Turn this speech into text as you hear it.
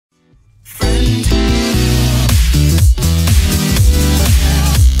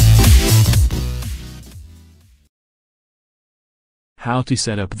How to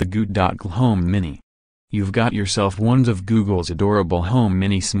set up the Goo.gle Home Mini. You've got yourself one of Google's adorable Home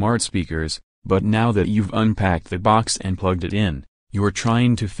Mini smart speakers, but now that you've unpacked the box and plugged it in, you're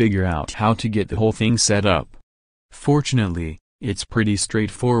trying to figure out how to get the whole thing set up. Fortunately, it's pretty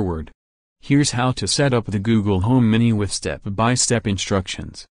straightforward. Here's how to set up the Google Home Mini with step-by-step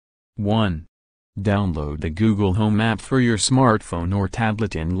instructions. 1. Download the Google Home app for your smartphone or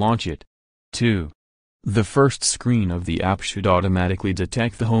tablet and launch it. 2. The first screen of the app should automatically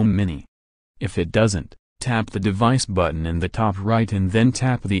detect the Home Mini. If it doesn't, tap the device button in the top right and then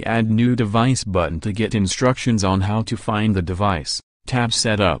tap the Add New Device button to get instructions on how to find the device. Tap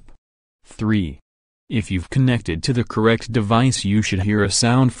Set Up. 3. If you've connected to the correct device, you should hear a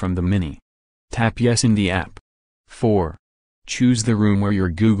sound from the Mini. Tap Yes in the app. 4. Choose the room where your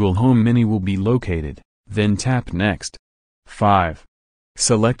Google Home Mini will be located, then tap Next. 5.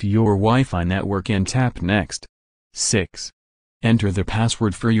 Select your Wi-Fi network and tap Next. 6. Enter the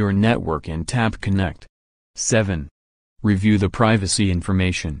password for your network and tap Connect. 7. Review the privacy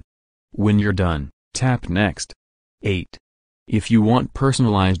information. When you're done, tap Next. 8. If you want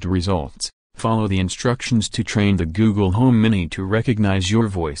personalized results, follow the instructions to train the Google Home Mini to recognize your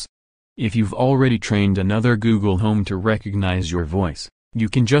voice. If you've already trained another Google Home to recognize your voice, you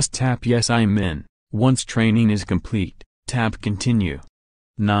can just tap Yes, I'm in. Once training is complete, tap Continue.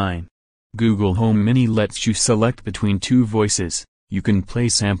 9. Google Home Mini lets you select between two voices. You can play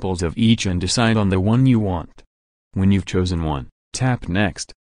samples of each and decide on the one you want. When you've chosen one, tap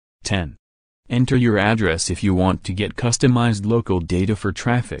Next. 10. Enter your address if you want to get customized local data for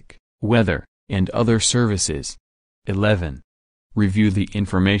traffic, weather, and other services. 11. Review the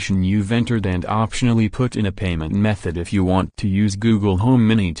information you've entered and optionally put in a payment method if you want to use Google Home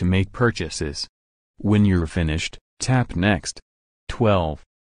Mini to make purchases. When you're finished, tap Next. 12.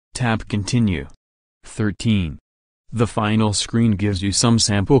 Tap Continue. 13. The final screen gives you some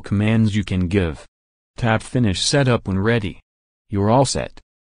sample commands you can give. Tap Finish Setup when ready. You're all set.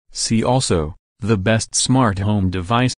 See also, the best smart home device